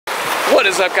What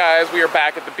is up, guys? We are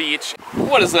back at the beach.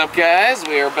 What is up, guys?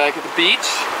 We are back at the beach.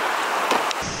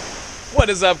 What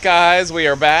is up, guys? We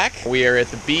are back. We are at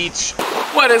the beach.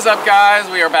 What is up, guys?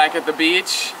 We are back at the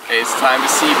beach. It's time to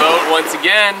sea boat once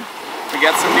again. We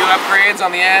got some new upgrades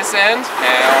on the ass end,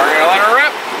 and we're gonna let her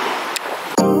rip.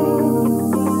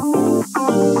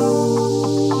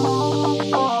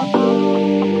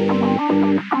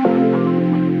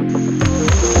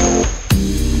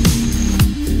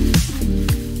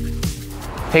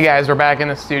 Hey guys, we're back in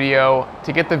the studio.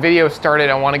 To get the video started,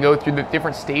 I want to go through the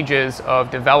different stages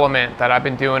of development that I've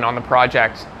been doing on the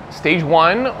project. Stage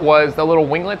one was the little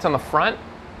winglets on the front.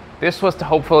 This was to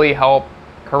hopefully help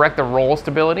correct the roll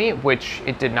stability, which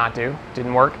it did not do,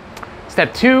 didn't work.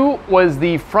 Step two was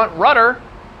the front rudder,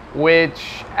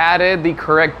 which added the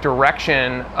correct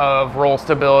direction of roll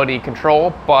stability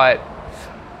control, but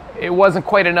it wasn't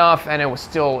quite enough and it was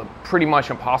still pretty much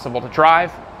impossible to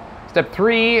drive. Step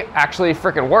three actually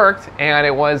frickin' worked, and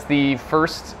it was the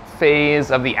first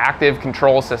phase of the active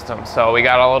control system. So we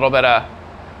got a little bit of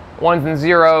ones and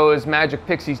zeros, magic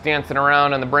pixies dancing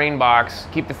around in the brain box,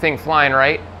 keep the thing flying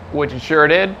right, which it sure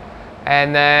did.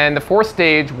 And then the fourth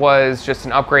stage was just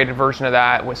an upgraded version of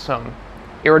that with some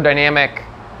aerodynamic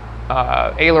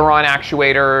aileron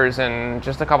actuators and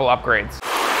just a couple upgrades.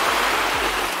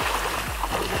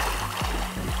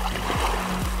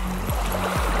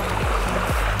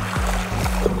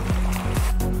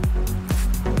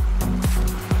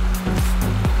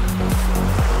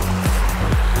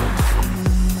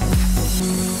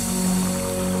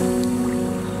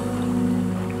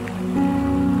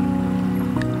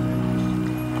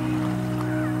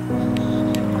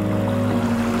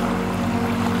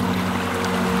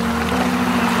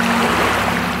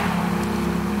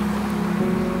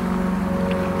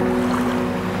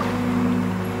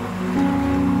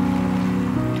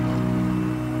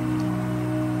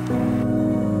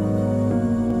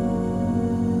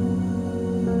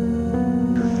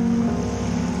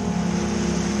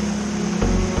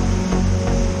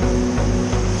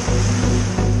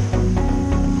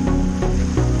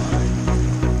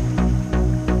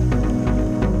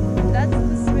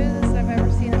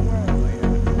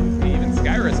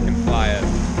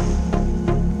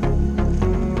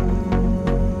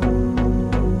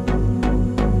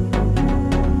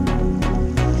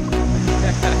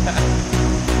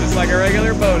 Like a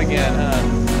regular boat again, huh?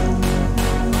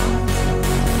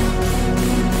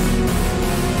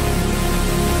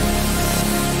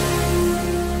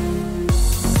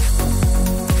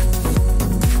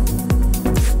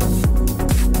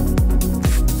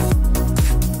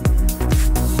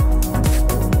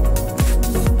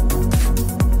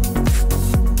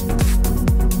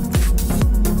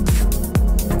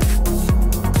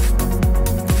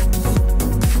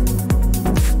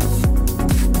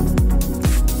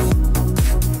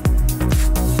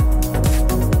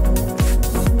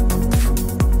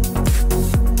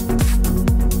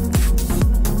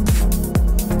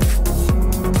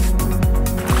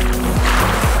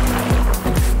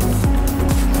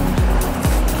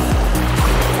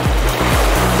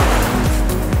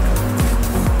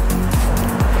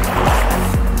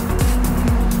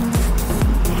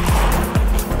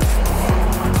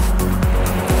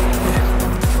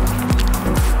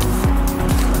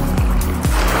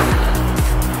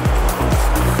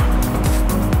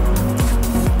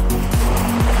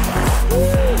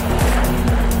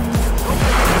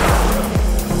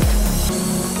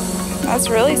 That's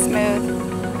really smooth.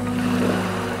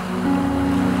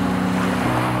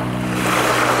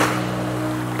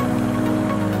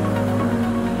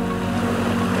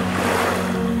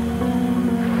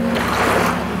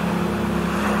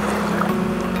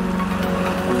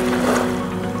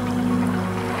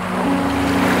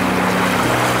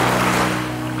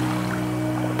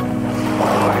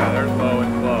 Oh yeah, there's low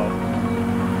and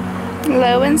slow.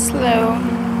 Low and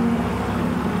slow.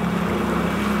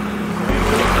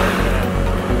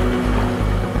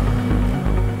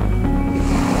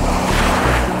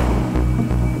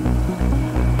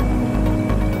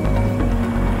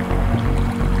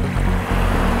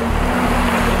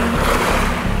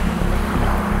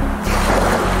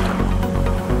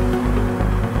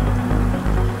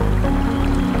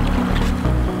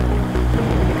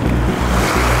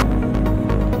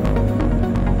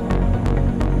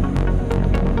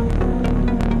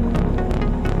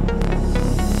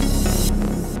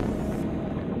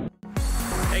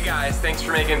 Thanks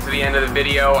for making it to the end of the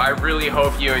video. I really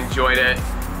hope you enjoyed it.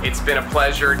 It's been a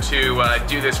pleasure to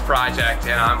do this project,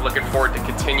 and I'm looking forward to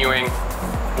continuing.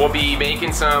 We'll be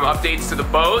making some updates to the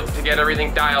boat to get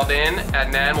everything dialed in,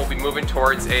 and then we'll be moving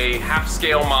towards a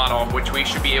half-scale model, which we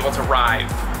should be able to ride.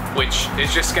 which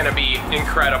is just gonna be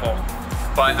incredible.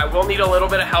 But I will need a little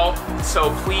bit of help,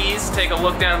 so please take a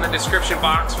look down in the description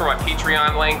box for my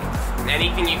Patreon link.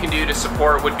 Anything you can do to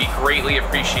support would be greatly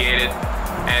appreciated.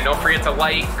 And don't forget to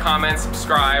like, comment,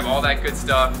 subscribe, all that good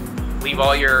stuff. Leave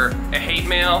all your hate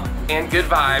mail and good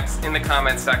vibes in the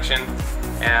comment section.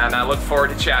 And I look forward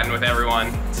to chatting with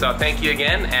everyone. So thank you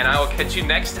again, and I will catch you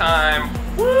next time.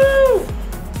 Woo!